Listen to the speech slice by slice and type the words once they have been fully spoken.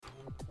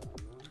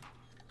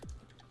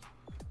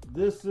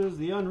This is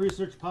the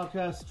Unresearched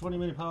podcast,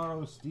 20-minute power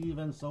with Steve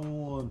and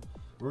Saul, and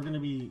we're going to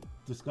be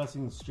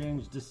discussing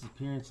strange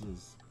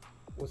disappearances.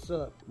 What's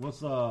up?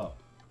 What's up?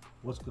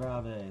 What's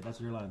grave? That's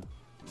your line.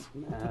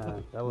 Nah,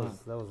 that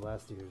was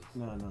last year's.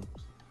 No.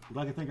 We'd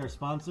like to thank our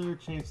sponsor,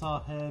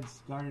 Chainsaw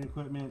Heads Guardian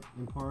Equipment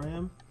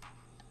Emporium,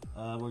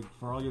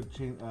 for all your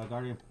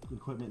guardian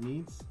equipment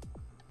needs.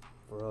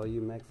 For all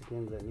you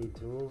Mexicans that need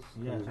tools.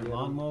 Yeah, they got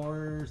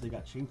lawnmowers, they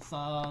got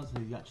chainsaws,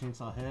 they got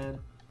chainsaw head,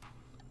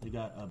 they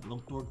got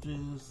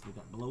blowtorches, they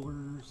got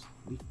blowers,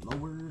 leaf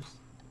blowers.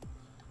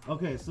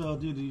 Okay, so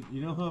dude,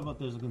 you know how about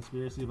there's a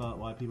conspiracy about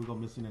why people go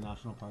missing in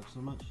national parks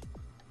so much?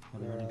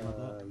 Have you heard anything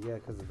about that? Yeah,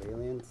 because of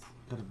aliens.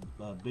 Because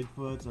of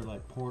Bigfoots or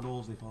like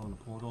portals, they fall into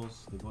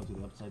portals, they go into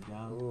the upside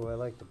down. Oh, I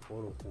like the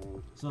portal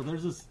thing. So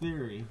there's this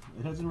theory,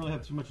 it doesn't really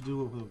have too much to do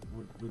with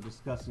what we're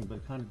discussing, but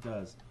it kind of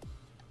does,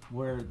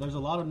 where there's a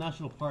lot of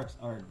national parks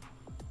are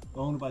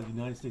owned by the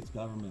United States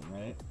government,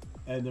 right?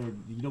 And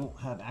you don't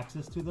have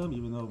access to them,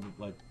 even though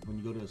like when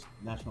you go to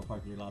a national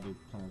park, you're allowed to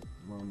kind of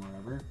roam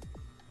wherever.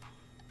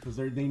 Because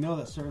they know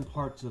that certain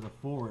parts of the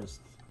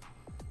forest,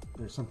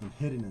 there's something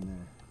hidden in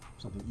there,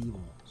 something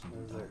evil,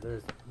 something dark.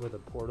 There's where the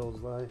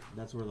portals lie.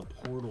 That's where the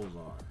portals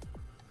are.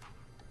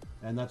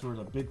 And that's where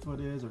the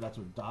Bigfoot is, or that's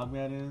where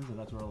Dogman is, and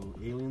that's where all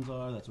the aliens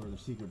are, that's where the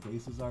secret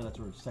bases are, that's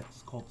where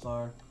sex cults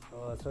are.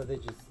 Oh, that's why they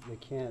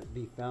can't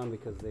be found,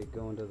 because they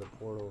go into the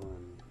portal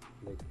and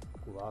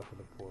they lock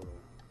the portal.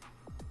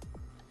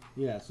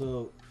 Yeah,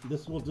 so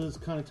this will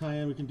just kind of tie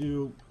in. We can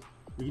do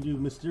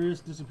mysterious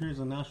disappearances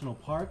in national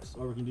parks,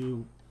 or we can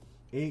do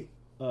 8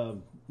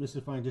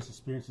 mystifying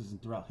disappearances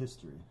throughout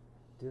history.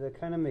 Dude, that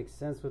kind of makes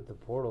sense with the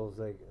portals.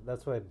 Like,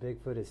 that's why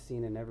Bigfoot is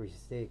seen in every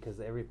state, because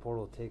every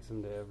portal takes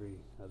him to every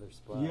other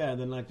spot. Yeah,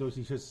 and then like those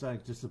he just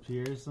like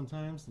disappears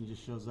sometimes, and he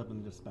just shows up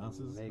and just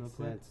bounces. Makes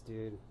sense,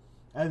 dude.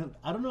 And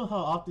I don't know how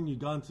often you've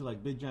gone to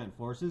like big giant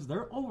forests.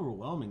 They're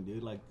overwhelming,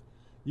 dude. Like,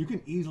 you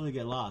can easily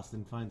get lost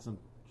and find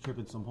trip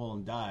in some hole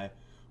and die,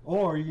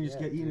 or you can just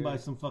get eaten by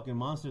some fucking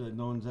monster that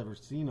no one's ever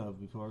seen of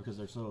before because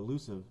they're so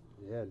elusive.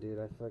 Yeah, dude,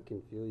 I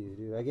fucking feel you,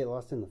 dude. I get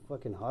lost in the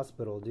fucking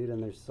hospital, dude,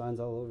 and there's signs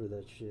all over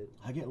that shit.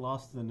 I get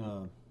lost in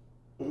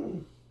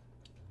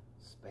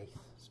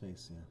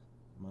space, yeah,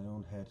 my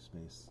own head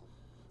space.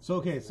 So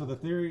okay, so the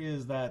theory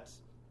is that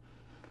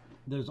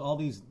there's all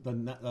these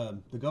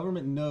the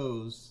government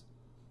knows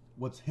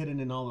what's hidden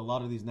in a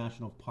lot of these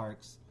national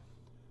parks.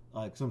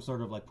 Like some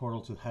sort of like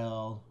portal to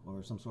hell,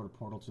 or some sort of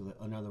portal to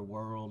another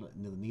world,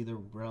 the nether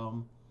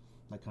realm,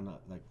 like kind of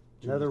like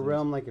nether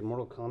realm, like in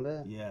Mortal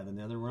Kombat. Yeah, the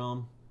nether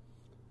realm,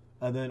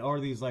 and then or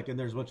these like, and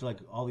there's a bunch of like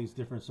all these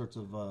different sorts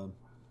of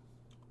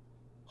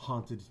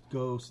haunted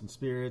ghosts and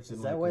spirits.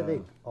 Is that why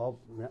they all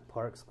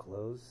parks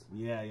close?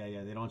 Yeah.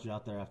 They don't want you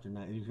out there after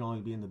night. You can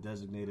only be in the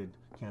designated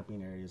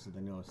camping areas, so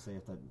they know it's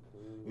safe. That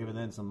even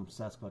then, some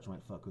Sasquatch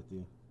might fuck with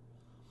you.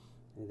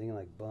 Anything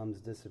like bums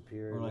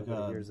disappear, or like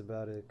nobody hears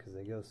about it because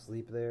they go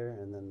sleep there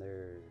and then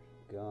they're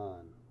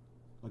gone.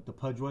 Like the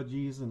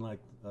Pudwudgies in like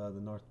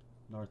the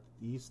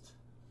northeast,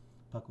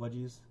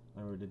 Puckwudgies.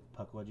 Remember we did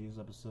Puckwudgies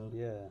episode?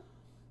 Yeah.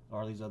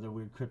 Or these other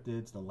weird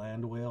cryptids, the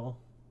land whale.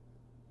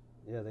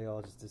 Yeah, they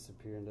all just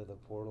disappear into the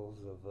portals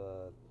of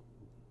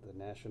the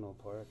national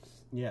parks.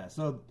 Yeah,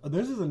 so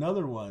this is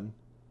another one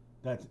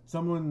that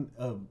someone,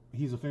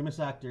 he's a famous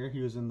actor.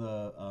 He was in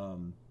the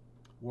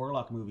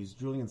Warlock movies,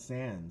 Julian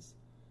Sands.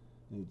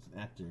 He's an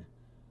actor.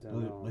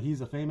 But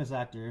he's a famous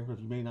actor, if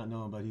you may not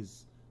know him, but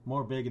he's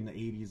more big in the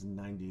 80s and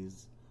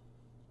 90s.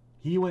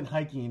 He went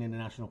hiking in a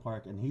national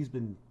park, and he's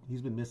been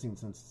missing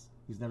since.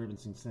 He's never been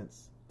seen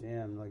since.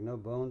 Damn, like no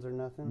bones or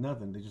nothing?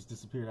 Nothing. They just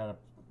disappeared out of...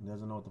 He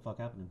doesn't know what the fuck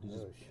happened. He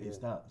just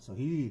aced out. So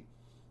he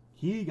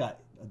got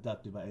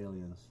abducted by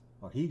aliens.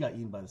 Or he got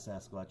eaten by the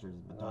Sasquatch or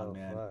the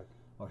Dogman. Fuck.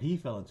 Or he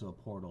fell into a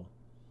portal.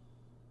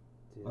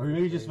 Dude, or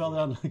maybe he just fell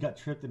down, got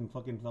tripped and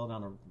fucking fell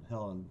down a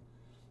hill, and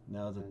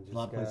now there's a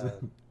lot of places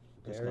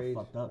just got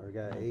fucked up. Or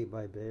got ate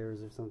by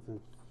bears or something.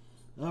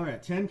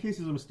 Alright, 10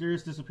 cases of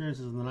mysterious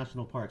disappearances in the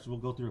national parks. We'll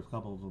go through a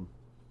couple of them.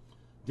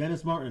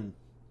 Dennis Martin.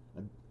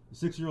 A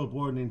 6-year-old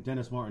boy named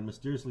Dennis Martin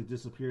mysteriously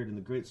disappeared in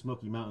the Great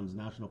Smoky Mountains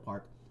National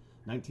Park,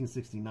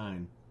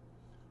 1969,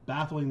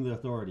 baffling the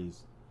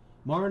authorities.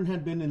 Martin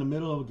had been in the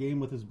middle of a game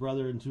with his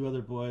brother and 2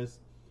 other boys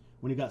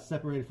when he got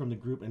separated from the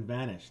group and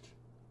vanished.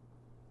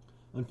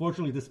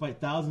 Unfortunately,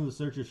 despite thousands of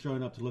searchers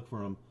showing up to look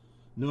for him,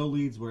 no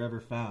leads were ever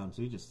found,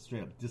 so he just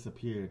straight up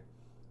disappeared.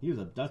 He was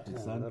abducted,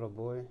 son. Little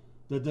boy.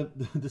 The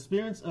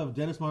disappearance of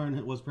Dennis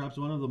Martin was perhaps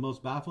one of the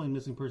most baffling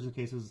missing person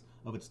cases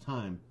of its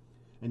time.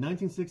 In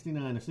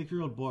 1969, a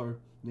 6-year-old boy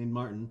named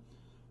Martin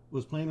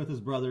was playing with his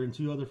brother and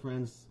 2 other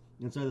friends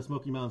inside the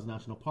Smoky Mountains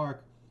National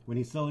Park when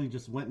he suddenly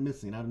just went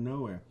missing out of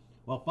nowhere.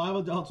 While 5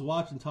 adults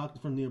watched and talked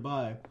from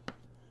nearby,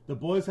 the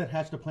boys had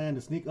hatched a plan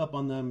to sneak up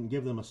on them and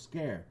give them a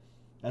scare.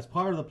 As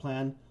part of the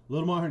plan,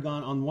 little Martin had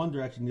gone on one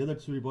direction, the other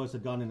 3 boys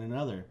had gone in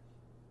another.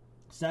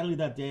 Sadly,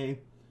 that day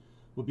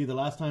would be the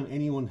last time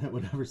anyone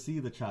would ever see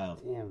the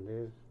child. Damn,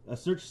 dude. A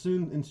search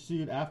soon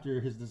ensued after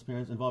his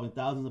disappearance, involving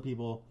thousands of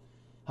people.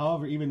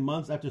 However, even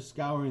months after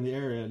scouring the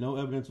area, no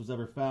evidence was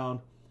ever found,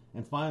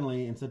 And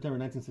finally, in September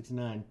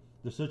 1969,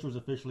 the search was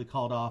officially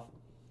called off.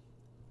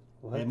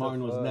 And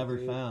Martin was never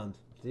found.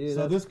 Dude,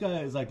 so this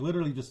guy is like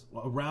literally just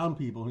around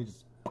people. He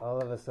just all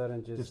of a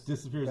sudden just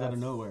disappears out of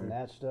nowhere.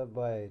 Snatched up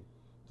by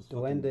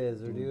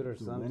duendes or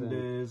something.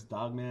 Duendes,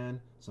 Dogman,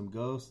 some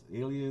ghosts,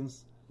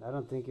 aliens. I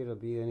don't think it'll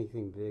be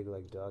anything big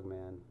like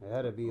Dogman. It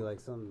had to be like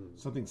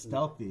something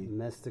stealthy,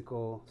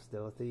 mystical,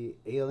 stealthy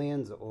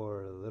aliens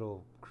or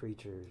little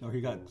creatures. Or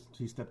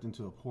he stepped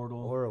into a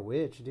portal, or a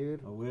witch,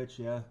 dude. A witch,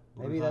 yeah.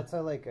 Maybe that's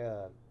how like.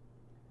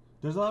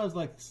 There's a lot of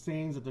like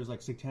sayings that there's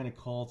like satanic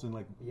cults and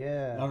like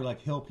or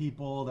like hill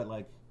people that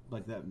like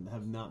that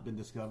have not been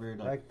discovered.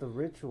 Like The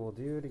Ritual,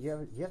 dude.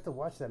 You have to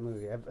watch that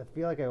movie. I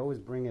feel like I always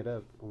bring it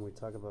up when we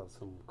talk about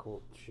some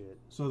cult shit.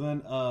 So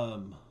then,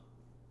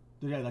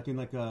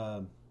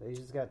 they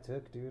just got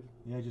took, dude.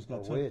 Yeah, just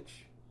got took.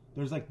 Witch.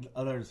 There's like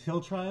there's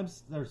hill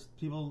tribes. There's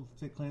people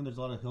claim there's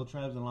a lot of hill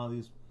tribes and a lot of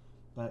these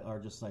that are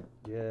just like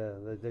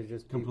they're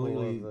just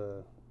completely people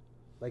of,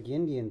 like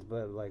Indians,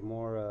 but like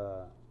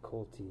more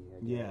culty.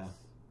 I guess. Yeah,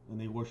 and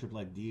they worship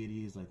like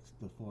deities, like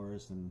the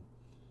forest and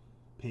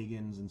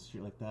pagans and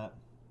shit like that.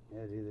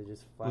 Yeah, dude, they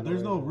just. But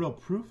there's no real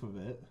proof of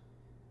it.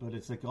 But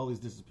it's like all these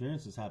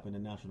disappearances happen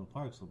in national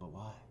parks. So, but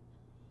why?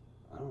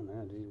 I don't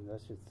know, dude.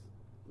 That's just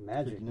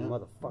magic,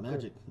 motherfucker.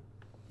 Magic.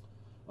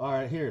 All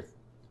right, here,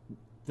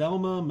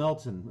 Thelma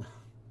Melton.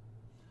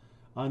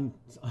 on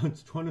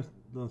September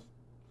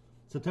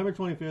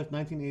 25th,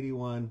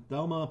 1981,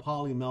 Thelma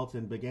Polly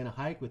Melton began a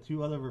hike with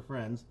two other of her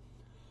friends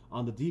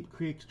on the Deep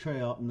Creek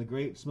Trail in the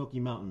Great Smoky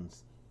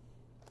Mountains.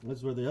 This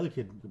is where the other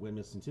kid went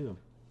missing too.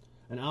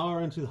 An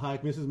hour into the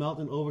hike, Mrs.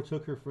 Melton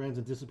overtook her friends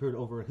and disappeared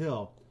over a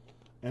hill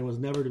and was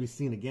never to be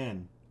seen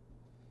again.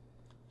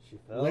 She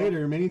fell.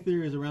 Later, many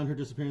theories around her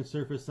disappearance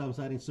surfaced, some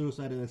citing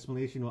suicide as an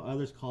explanation, while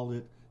others called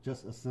it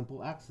just a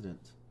simple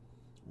accident.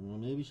 Well,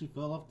 maybe she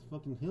fell off the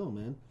fucking hill,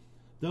 man.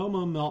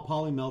 Thelma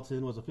Polly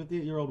Melton was a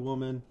 58-year-old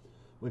woman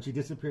when she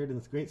disappeared in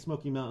the Great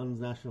Smoky Mountains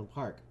National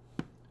Park.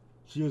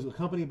 She was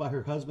accompanied by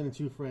her husband and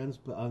two friends,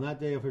 but on that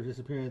day of her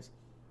disappearance,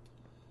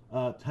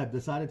 had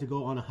decided to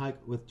go on a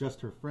hike with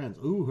just her friends.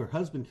 Ooh, her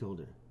husband killed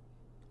her.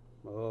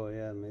 Oh,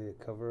 yeah, made a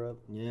cover-up.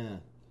 Yeah.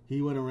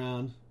 He went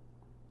around.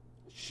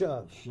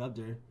 Shoved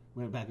her.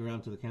 Went back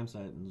around to the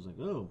campsite and was like,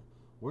 oh,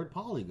 where'd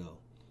Polly go?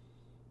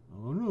 I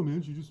don't know,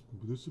 man. She just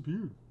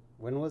disappeared.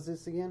 When was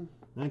this again?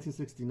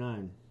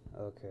 1969.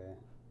 Okay.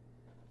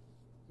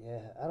 Yeah,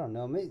 I don't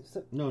know. Maybe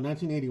No,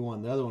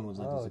 1981. The other one was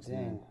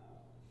 1969.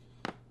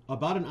 Oh, dang.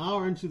 About an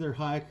hour into their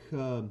hike,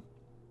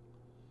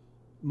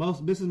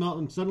 Mrs.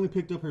 Melton suddenly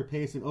picked up her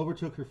pace and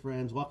overtook her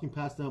friends, walking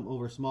past them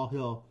over a small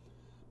hill.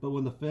 But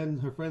when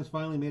her friends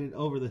finally made it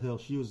over the hill,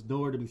 she was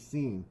nowhere to be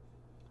seen.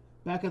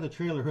 Back at the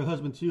trailer, her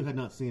husband too had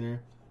not seen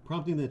her,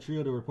 prompting the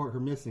trio to report her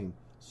missing.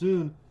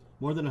 Soon,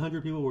 more than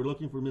 100 people were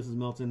looking for Mrs.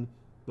 Melton,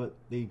 but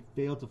they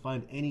failed to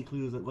find any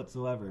clues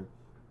whatsoever.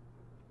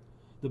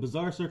 The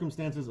bizarre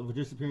circumstances of her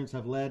disappearance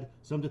have led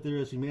some to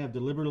theorize she may have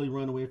deliberately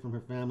run away from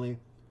her family,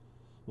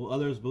 while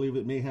others believe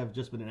it may have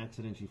just been an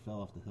accident. She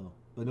fell off the hill,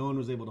 but no one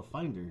was able to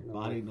find her.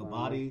 No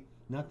body,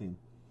 nothing.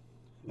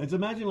 And to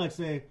imagine, like,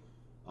 say,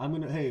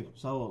 hey,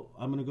 Saul,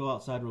 I'm gonna go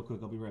outside real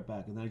quick. I'll be right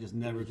back, and then I just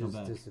never come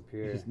back.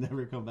 Disappear. Just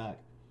never come back,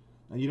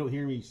 and you don't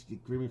hear me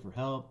screaming for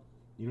help.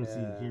 You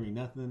don't hear me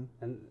nothing.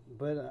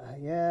 But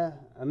yeah,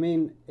 I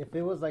mean, if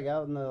it was like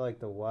out in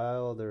the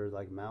wild or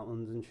like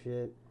mountains and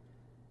shit,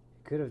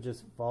 it could have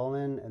just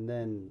fallen, and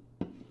then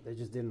they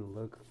just didn't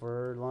look for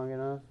her long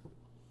enough.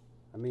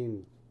 I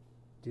mean,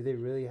 do they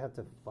really have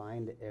to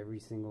find every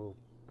single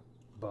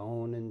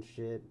bone and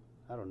shit?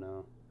 I don't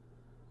know.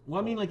 Well,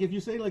 I mean, like, if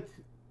you say, like,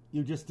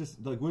 you just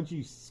like, once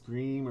you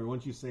scream or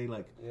once you say,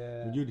 like,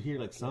 you'd hear,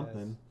 like,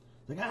 something.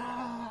 Like,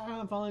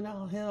 I'm falling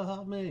down the hill,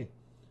 help me.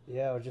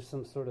 Yeah, or just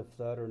some sort of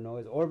thud or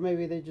noise. Or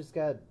maybe they just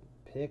got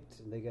picked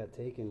and they got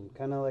taken.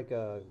 Kind of like,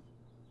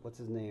 what's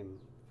his name?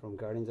 From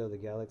Guardians of the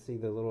Galaxy,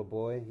 the little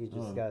boy. He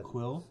just got...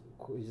 Quill?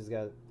 He just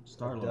got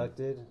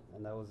abducted,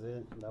 and that was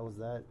it. That was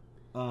that.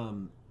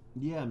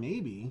 Yeah,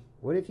 maybe.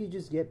 What if you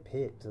just get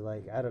picked,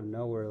 like, out of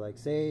nowhere? Like,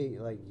 say,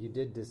 like, you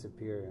did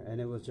disappear,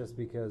 and it was just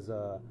because,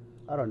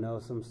 I don't know,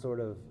 some sort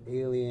of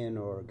alien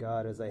or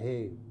God is like,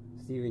 hey,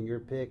 Steven, you're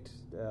picked.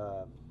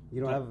 You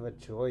don't have a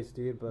choice,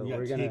 dude, but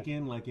we're gonna...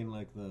 taken, like, in,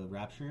 like, the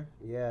Rapture?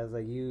 Yeah, it's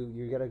like,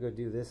 you gotta go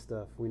do this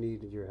stuff. We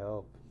need your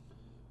help.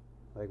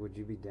 Like, would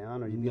you be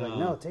down? Or you'd be like,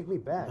 no, take me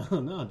back.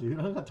 No, dude,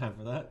 I don't got time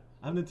for that.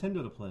 I have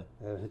Nintendo to play.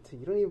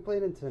 You don't even play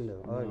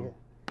Nintendo. No. Oh,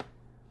 yeah.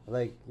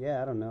 Like,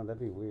 yeah, I don't know.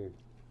 That'd be weird.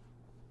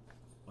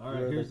 All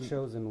right, here's the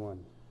chosen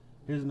one.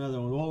 Here's another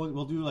one.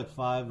 We'll do like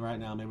 5 right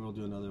now. Maybe we'll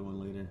do another one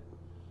later.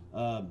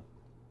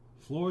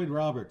 Floyd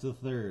Roberts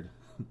III.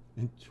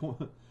 In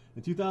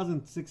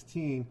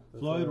 2016,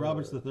 Floyd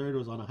Roberts III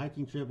was on a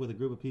hiking trip with a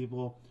group of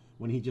people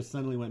when he just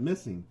suddenly went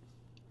missing.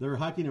 They were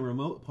hiking a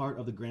remote part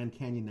of the Grand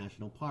Canyon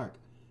National Park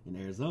in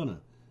Arizona.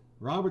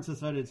 Roberts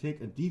decided to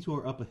take a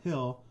detour up a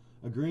hill,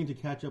 agreeing to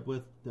catch up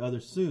with the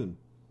others soon.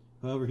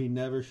 However, he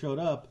never showed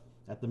up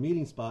at the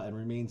meeting spot and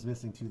remains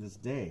missing to this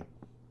day.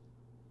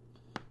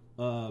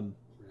 Ran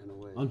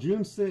away. On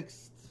June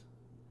 6th,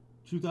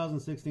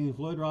 2016,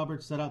 Floyd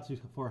Roberts set out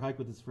for a hike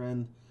with his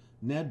friend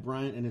Ned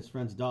Bryant and his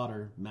friend's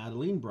daughter,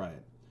 Madeline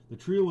Bryant. The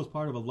trio was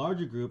part of a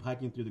larger group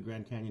hiking through the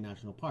Grand Canyon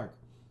National Park.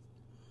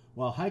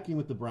 While hiking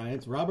with the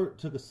Bryants, Robert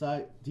took a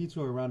side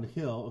detour around a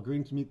hill,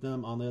 agreeing to meet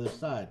them on the other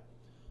side.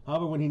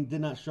 However, when he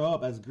did not show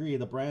up as agreed,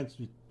 the Bryants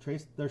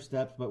retraced their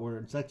steps but were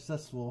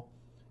unsuccessful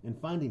in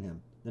finding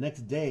him. The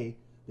next day,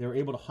 they were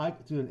able to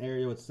hike to an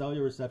area with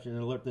cellular reception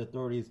and alert the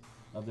authorities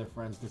of their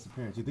friend's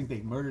disappearance. You think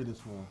they murdered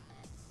this fool?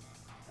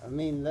 I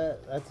mean,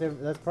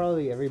 that's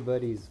probably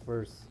everybody's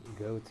first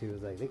go-to.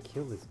 Is like, they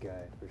killed this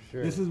guy for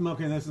sure. This is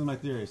my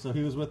theory. So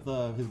he was with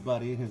his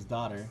buddy, his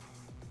daughter.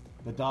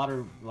 The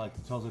daughter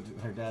tells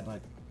her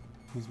dad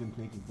he's been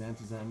making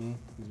dances at me.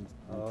 He's been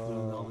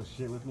doing all this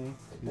shit with me.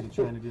 He's been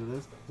trying to do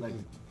this.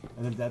 And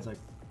then dad's like,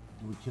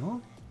 "Did we kill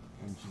him?"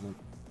 And she's like,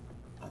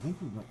 "I think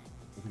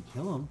if we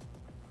kill him,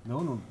 no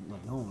one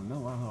will know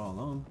we're all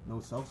alone.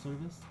 No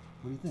self-service.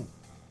 What do you think?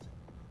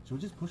 Should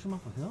we just push him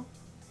off a hill?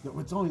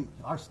 It's only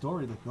our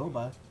story to go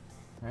by,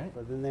 right?"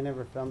 But then they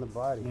never found the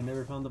body. They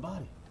never found the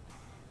body.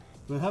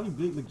 But how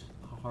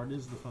hard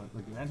is the find?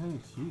 Grand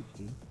Canyon's huge,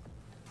 dude.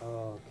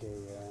 Oh, okay,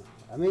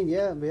 yeah. I mean,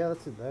 yeah,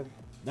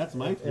 that's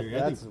my theory.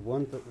 That's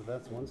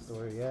one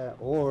story, yeah.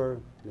 Or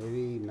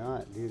maybe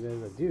not, dude.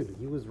 There's a dude.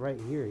 He was right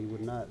here. He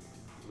would not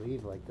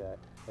leave like that.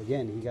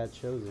 Again, he got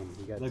chosen.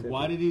 He got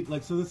why did he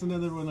so this is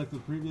another one the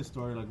previous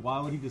story.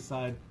 Why would he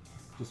decide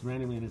just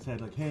randomly in his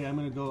head hey, I'm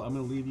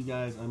gonna leave you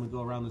guys. I'm gonna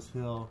go around this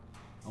hill.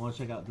 I want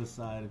to check out this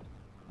side.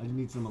 I just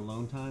need some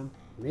alone time.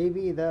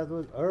 Maybe that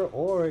was,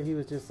 or he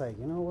was just like,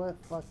 you know what,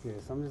 fuck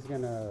this. I'm just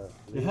gonna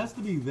leave. It has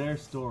to be their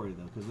story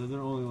though, because they're the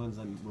only ones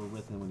that were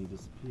with him when he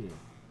disappeared.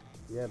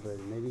 Yeah, but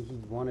maybe he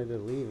wanted to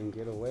leave and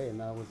get away, and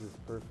that was his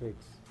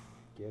perfect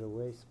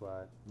getaway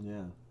spot.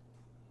 Yeah.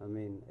 I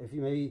mean, if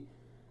you maybe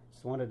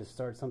just wanted to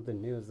start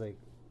something new, it's like,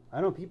 I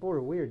know people are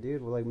weird,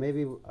 dude. Well,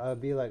 maybe I'd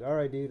be like, all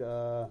right, dude,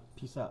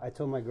 peace out. I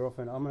told my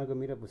girlfriend, I'm going to go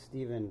meet up with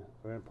Steven.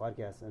 We're in a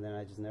podcast, and then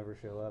I just never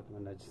show up,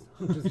 and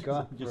I'm just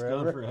gone just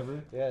forever. Gone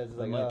forever? Yeah, it's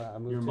like, I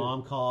moved your to...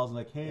 mom calls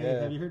and hey,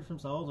 have you heard from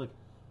Saul? I was like,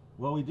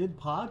 well, we did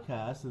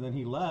podcasts, and then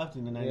he left,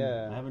 and then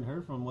I haven't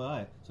heard from him.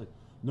 Why? It's like,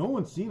 no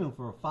one's seen him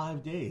for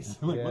 5 days.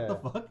 I'm like, what the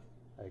fuck?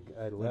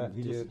 I left,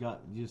 he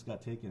just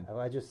got taken.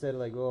 I just said,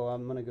 I'm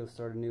going to go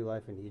start a new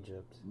life in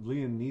Egypt.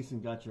 Liam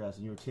Neeson got your ass,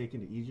 and you were taken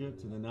to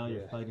Egypt, and then now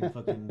you're fighting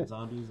fucking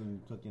zombies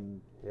and fucking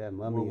mummies.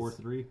 World War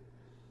III.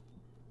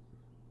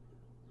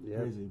 Yeah.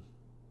 Crazy.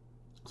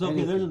 So,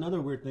 okay, there's another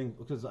weird thing,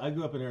 because I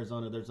grew up in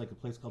Arizona. There's a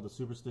place called the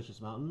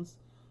Superstitious Mountains,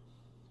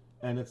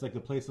 and it's a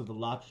place of the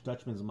lost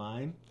Dutchman's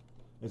mine.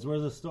 It's where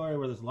there's a story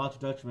where this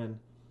lost Dutchman,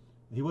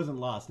 he wasn't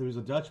lost. There was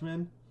a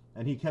Dutchman,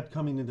 and he kept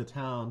coming into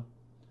town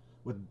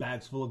with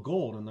bags full of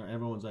gold, and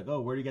everyone's like,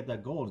 "Oh, where do you get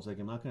that gold?" It's like,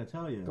 I'm not going to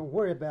tell you. Don't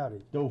worry about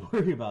it. Don't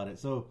worry about it.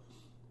 So,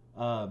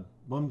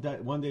 one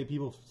day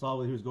people saw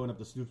that he was going up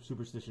the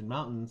Superstition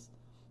Mountains,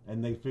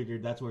 and they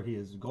figured that's where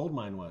his gold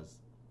mine was.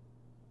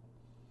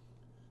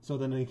 So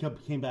then he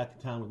came back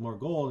to town with more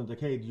gold, and it's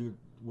like, "Hey,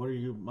 what are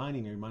you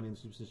mining? Are you mining the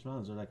Superstition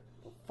Mountains?" They're like,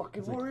 "Don't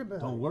fucking worry about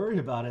it. Don't worry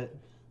about it."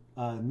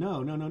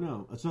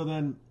 No. So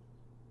then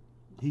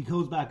he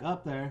goes back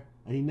up there,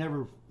 and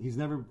he's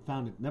never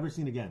found it, never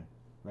seen again.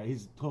 Right,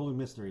 he's totally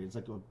mystery. It's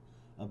like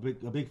a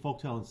big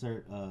folktale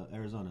in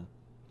Arizona,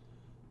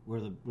 where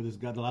this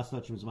guy, the last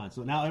Dutchman's mine.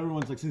 So now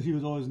everyone's like, since he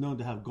was always known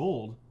to have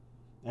gold,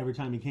 every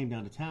time he came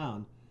down to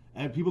town,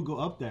 and people go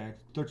up there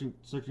searching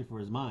for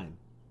his mine,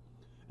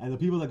 and the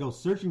people that go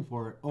searching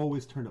for it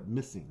always turn up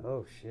missing.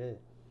 Oh shit!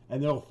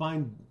 And they'll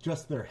find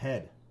just their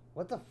head.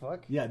 What the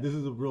fuck? Yeah, this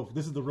is the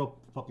real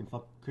fucking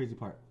crazy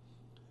part.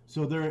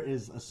 So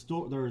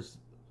there's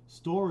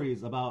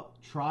stories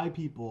about tribe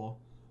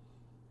people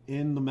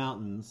in the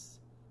mountains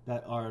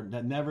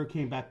that never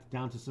came back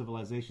down to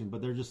civilization, but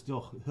they're just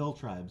still hill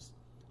tribes,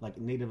 like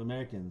Native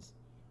Americans,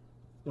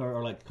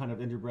 or kind of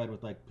interbred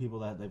with people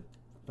that they've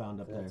found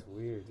up there. That's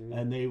weird, dude.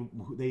 And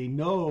they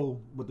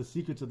know what the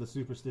secrets of the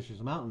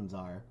Superstitious Mountains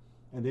are,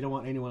 and they don't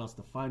want anyone else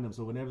to find them.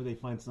 So whenever they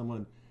find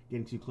someone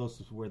getting too close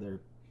to where their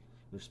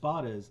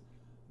spot is,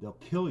 they'll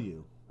kill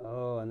you.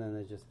 Oh, and then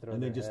they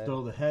just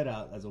throw the head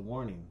out as a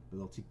warning, but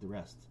they'll take the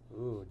rest.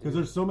 Ooh, because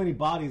there's so many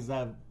bodies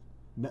that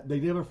they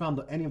never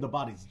found any of the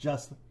bodies,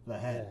 just the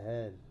head. The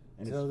head.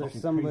 And so there's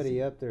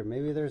somebody up there.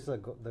 Maybe there's the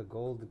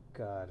gold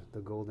god, the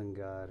golden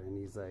god, and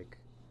he's like.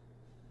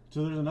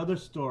 So there's another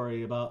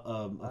story about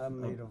I'm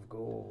made of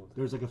gold.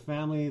 There's a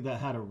family that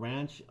had a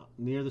ranch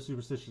near the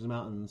Superstitious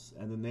Mountains,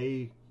 and then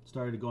they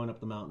started going up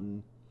the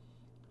mountain,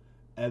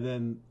 and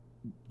then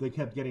they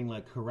kept getting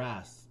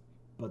harassed,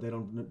 but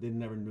they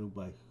never knew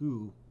by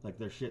who.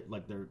 Their shit,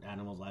 their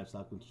animals,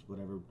 livestock,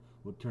 whatever,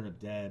 would turn up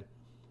dead.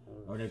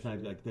 Or every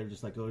time, they're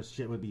just oh,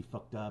 shit would be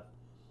fucked up,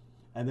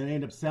 and then they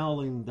end up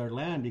selling their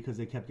land because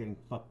they kept getting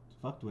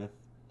fucked with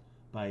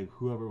by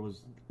whoever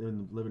was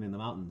living in the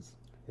mountains.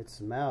 It's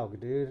Smaug,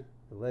 dude.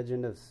 The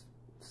legend of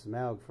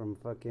Smaug from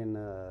fucking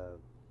The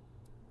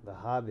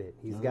Hobbit.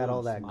 He's got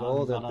all that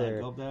gold up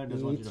there.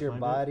 He eats your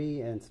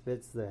body and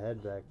spits the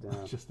head back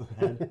down. Just the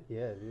head.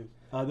 Yeah, dude.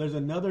 There's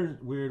another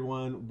weird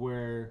one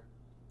where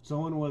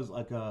someone was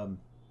like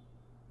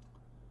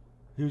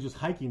he was just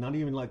hiking, not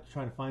even like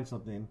trying to find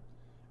something,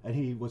 and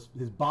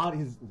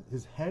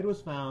his head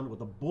was found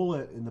with a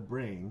bullet in the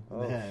brain. In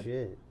the head.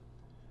 Shit!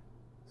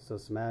 So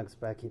Smag's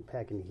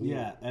packing heat.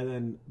 Yeah, and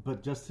then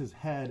but just his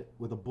head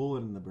with a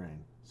bullet in the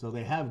brain. So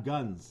they have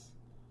guns.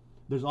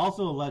 There's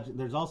also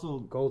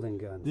golden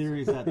guns.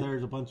 Theories that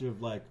there's a bunch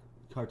of like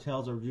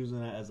cartels are using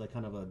that as like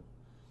kind of a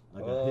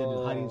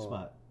hidden hiding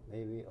spot.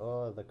 Maybe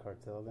the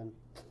cartel then.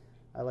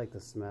 I like the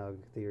Smaug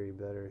theory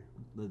better.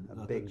 The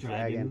big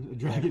dragon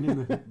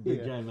in the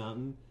big giant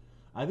mountain.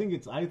 I think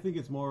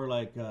it's more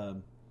like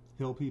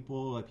hill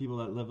people, like people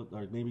that live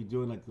or maybe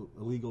doing like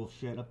illegal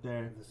shit up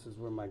there. This is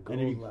where my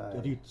gold lies.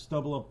 If you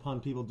stumble upon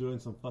people doing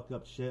some fucked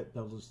up shit,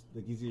 that was just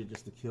like easier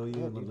just to kill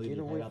you and dude, leave get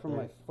your away head out from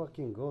there. my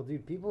fucking gold,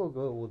 dude. People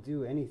will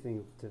do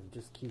anything to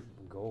just keep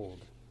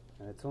gold,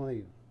 and it's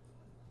only,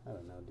 I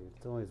don't know, dude.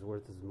 It's only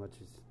worth as much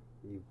as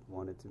you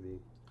want it to be.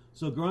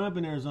 So growing up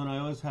in Arizona,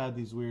 I've always heard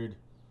these weird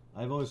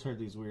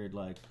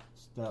like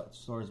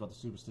stories about the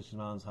Superstition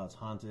Mountains, how it's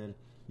haunted.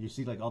 You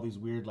see like all these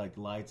weird like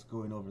lights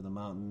going over the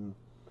mountain,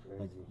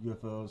 Crazy. like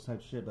UFOs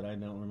type shit. But I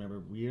don't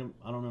remember.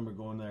 I don't remember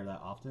going there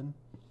that often.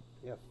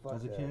 Yeah, fuck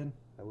as a kid.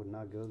 I would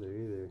not go there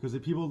either. Because the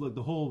people, like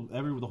the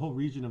whole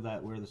region of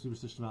that where the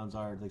Superstition Mountains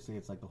are, they say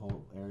it's like the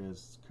whole area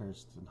is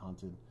cursed and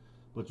haunted.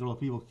 But you know,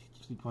 people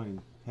keep finding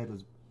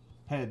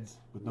heads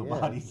with no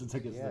bodies. It's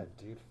like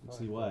dude.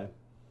 See why. That.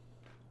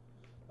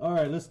 All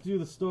right, let's do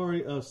the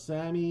story of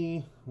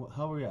Sammy.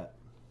 How are we at?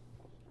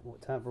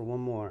 Time for one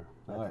more.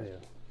 All right.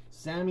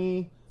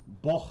 Sammy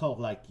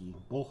Bolchaliki.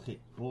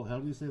 How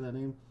do you say that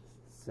name?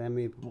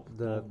 Sammy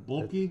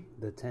Bolki?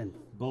 The 10th.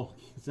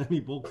 Sammy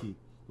Bolki.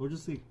 Or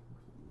just say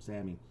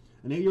Sammy.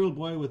 An 8-year-old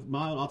boy with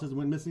mild autism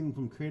went missing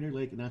from Crater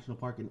Lake National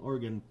Park in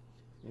Oregon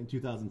in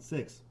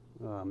 2006.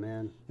 Oh,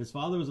 man. His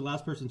father was the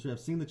last person to have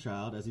seen the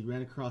child as he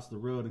ran across the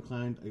road and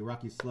climbed a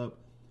rocky slope,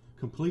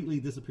 completely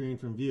disappearing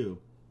from view.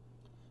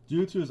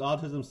 Due to his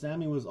autism,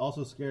 Sammy was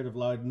also scared of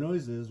loud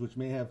noises, which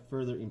may have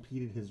further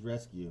impeded his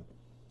rescue.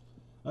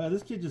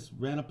 This kid just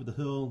ran up the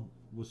hill,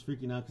 was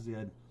freaking out because he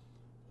had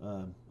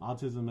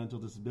autism, mental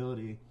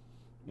disability,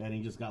 and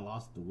he just got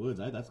lost in the woods.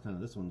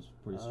 This one's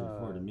pretty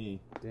straightforward to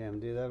me. Damn,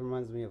 dude, that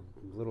reminds me of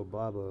Little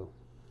Bobo.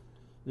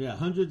 Yeah,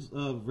 hundreds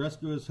of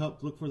rescuers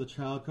helped look for the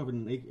child, covered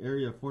an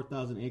area of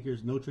 4,000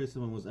 acres. No trace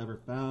of him was ever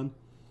found.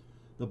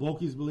 The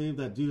Bolkies believe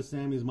that due to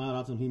Sammy's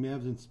mild autism, he may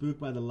have been spooked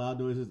by the loud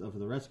noises of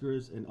the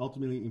rescuers and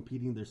ultimately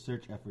impeding their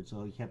search efforts.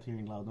 So he kept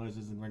hearing loud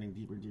noises and running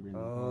deeper and deeper into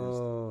the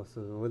forest. Oh,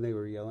 so when they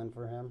were yelling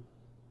for him?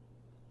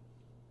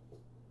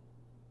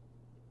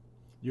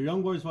 Your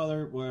young boy's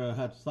father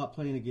had stopped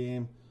playing a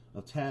game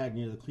of tag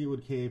near the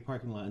Clearwood Cave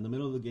parking lot. In the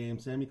middle of the game,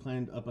 Sammy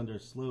climbed up under a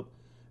slope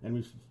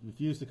and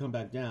refused to come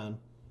back down.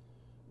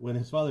 When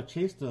his father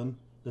chased him,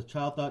 the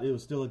child thought it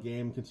was still a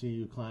game,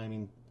 continued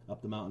climbing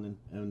up the mountain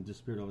and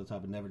disappeared over the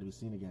top and never to be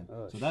seen again.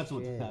 Oh, so that's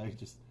what shit.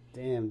 just...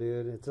 Damn,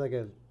 dude. It's like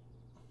a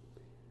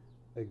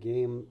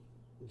game.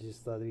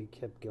 Just thought that he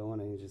kept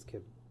going and he just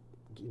kept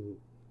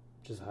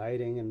just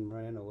hiding and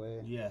running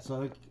away. Yeah, so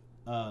like,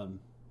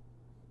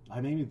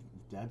 maybe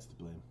dad's to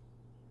blame.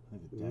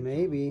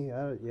 Maybe.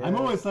 Yeah. I'm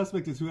always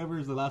suspect is whoever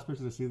is the last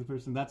person to see the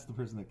person, that's the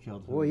person that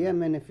killed him. Well, yeah,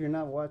 man, if you're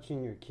not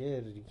watching your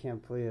kid, you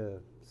can't play a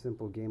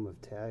simple game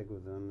of tag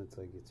with them. It's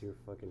like, it's your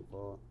fucking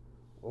fault.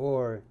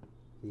 Or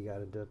he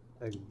got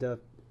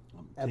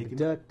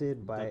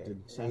abducted by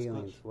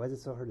aliens. Why is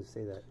it so hard to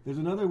say that? There's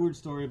another weird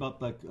story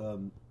about like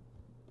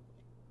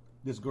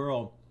this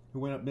girl who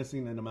went up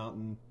missing in a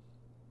mountain,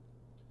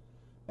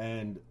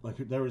 and like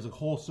there was a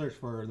whole search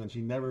for her, and then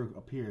she never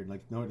appeared.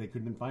 Like no, they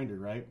couldn't find her,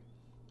 right?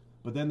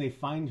 But then they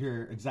find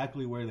her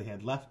exactly where they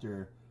had left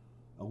her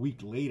a week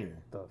later.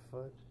 The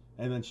fuck?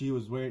 And then she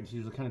was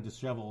kind of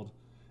disheveled,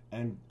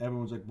 and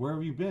everyone's like, "Where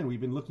have you been?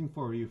 We've been looking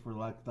for you for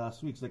like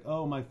last week." It's like,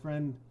 "Oh, my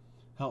friend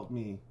helped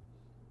me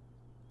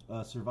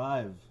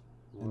survive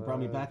and brought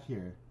me back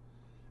here."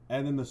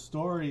 And then the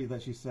story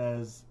that she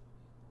says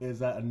is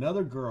that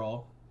another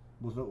girl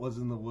was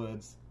in the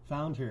woods,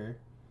 found her,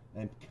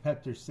 and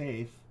kept her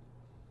safe.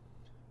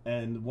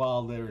 And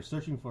while they were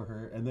searching for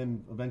her, and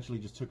then eventually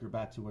just took her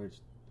back to where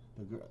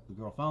the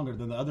girl found her.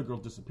 Then the other girl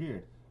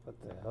disappeared. What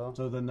the hell?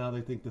 So then now they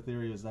think the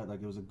theory is that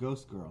like it was a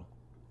ghost girl.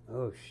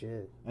 Oh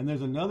shit! And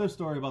there's another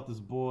story about this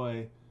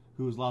boy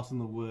who was lost in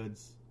the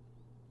woods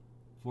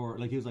for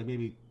like he was like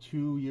maybe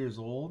 2 years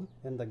old.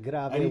 In the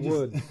Grave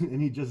woods.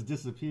 And he just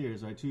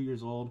disappears, right? 2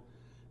 years old.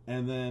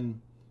 And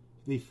then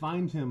they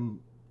find him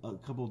a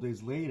couple of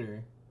days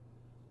later,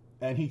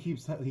 and he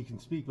can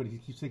speak, but he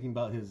keeps thinking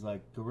about his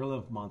like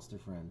gorilla monster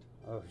friend.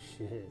 Oh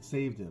shit!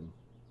 Saved him.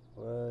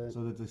 What?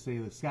 So that they say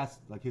the theory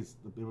is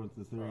that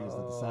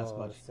the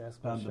Sasquatch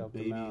found the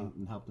baby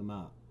and helped him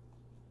out.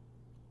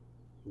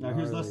 Now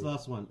here's the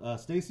last one.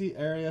 Stacy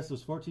Arias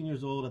was 14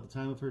 years old at the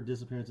time of her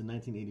disappearance in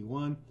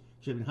 1981.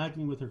 She had been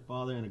hiking with her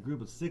father and a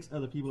group of 6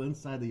 other people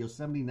inside the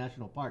Yosemite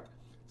National Park,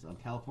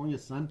 California,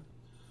 son,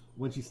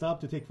 when she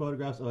stopped to take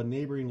photographs of a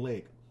neighboring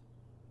lake.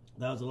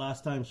 That was the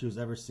last time she was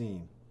ever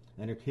seen,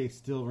 and her case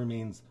still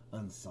remains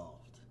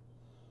unsolved.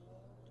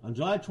 On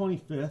July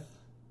 25th,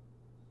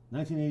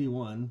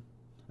 1981,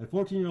 a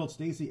 14-year-old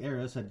Stacey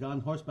Harris had gone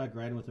horseback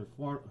riding with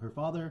her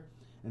father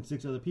and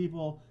 6 other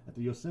people at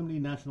the Yosemite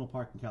National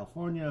Park in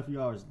California. A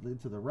few hours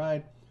into the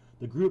ride,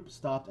 the group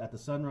stopped at the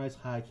Sunrise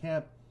High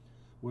Camp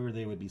where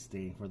they would be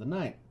staying for the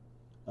night.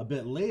 A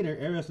bit later,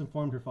 Harris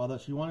informed her father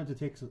that she wanted to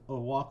take a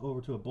walk over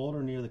to a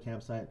boulder near the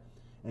campsite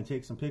and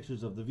take some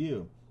pictures of the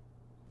view.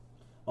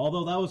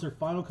 Although that was her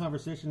final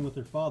conversation with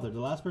her father, the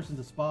last person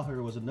to spot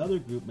her was another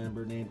group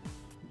member named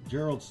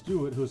Gerald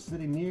Stewart, who was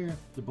sitting near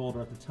the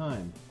boulder at the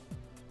time.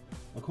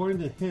 According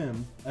to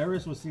him,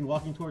 Harris was seen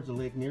walking towards the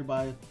lake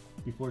nearby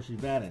before she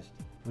vanished.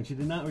 When she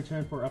did not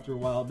return for after a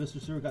while,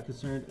 Mr. Stewart got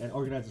concerned and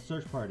organized a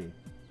search party.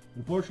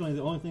 Unfortunately,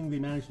 the only thing they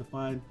managed to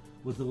find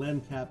was the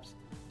lens caps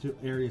to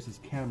Arias'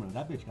 camera.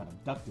 That bitch got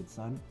abducted,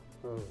 son.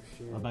 Oh,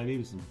 shit. By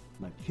maybe some,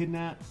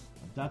 kidnapped,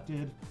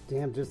 abducted.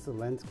 Damn, just the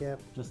lens cap?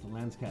 Just the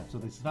lens cap. So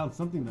they found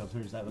something of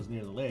hers that was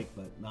near the lake,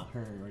 but not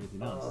her or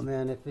anything else. Oh,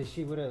 man, if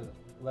she would have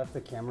left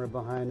the camera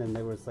behind and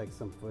there was,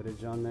 some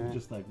footage on there.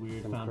 Just,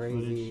 weird some found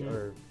crazy footage.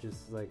 Or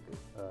just,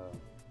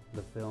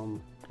 the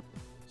film.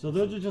 So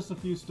those are just a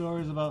few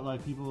stories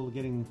about, people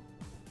getting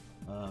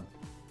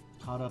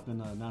caught up in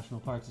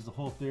national parks. There's a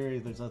whole theory.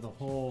 There's, a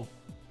whole...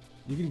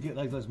 You can get,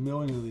 there's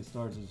millions of these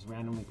stories. There's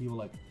randomly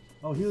people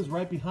oh, he was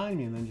right behind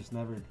me, and then just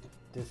never...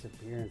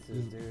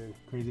 Disappearances, dude.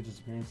 Crazy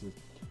disappearances.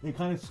 It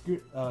kind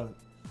of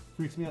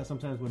freaks me out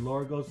sometimes when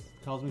Laura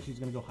calls me she's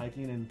going to go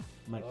hiking, and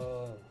I'm like,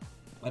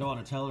 I don't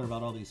want to tell her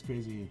about all these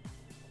crazy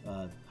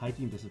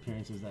hiking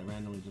disappearances that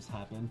randomly just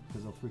happen,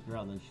 because they'll freak her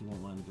out, and then she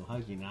won't want to go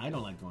hiking. Now, I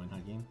don't like going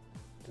hiking.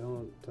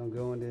 Don't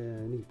go into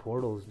any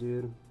portals,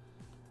 dude.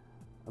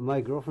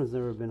 My girlfriend's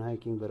never been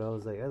hiking, but I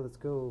was like, hey, let's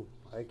go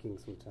hiking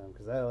sometime,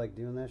 because I like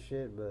doing that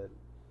shit, but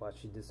watch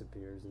she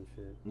disappears and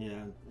shit.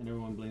 Yeah, and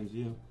everyone blames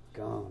you.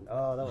 Gone.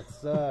 Oh, that would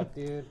suck,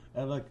 dude.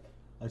 And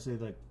I say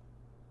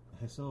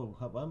hey, so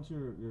what happened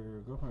to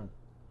your girlfriend?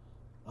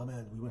 Oh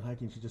man, we went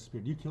hiking. She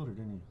disappeared. You killed her,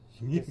 didn't you?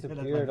 She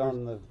disappeared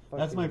on the.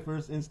 That's my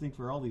first instinct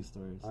for all these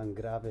stories. On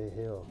Grave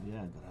Hill. Yeah,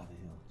 Grave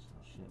Hill.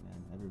 Oh, shit,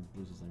 man. Everyone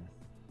loses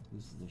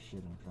their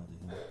shit on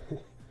Grave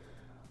Hill.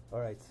 All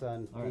right,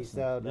 son. All right, Peace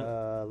son.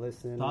 out. Yep.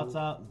 Listen. Thoughts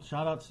out.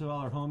 Shout out to all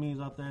our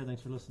homies out there.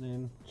 Thanks for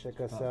listening. Check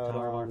us out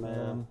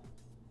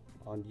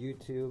on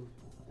YouTube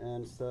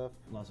and stuff.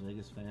 Las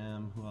Vegas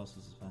fam. Who else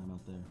is fam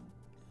out there?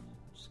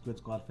 Squid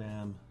Squad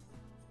fam.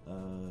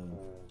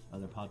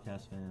 Other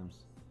podcast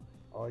fams.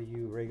 All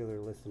you regular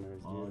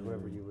listeners, dude.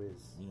 Whoever you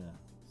is. Yeah.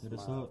 Hit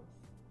us Smile. up.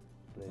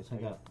 Let's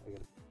hang out.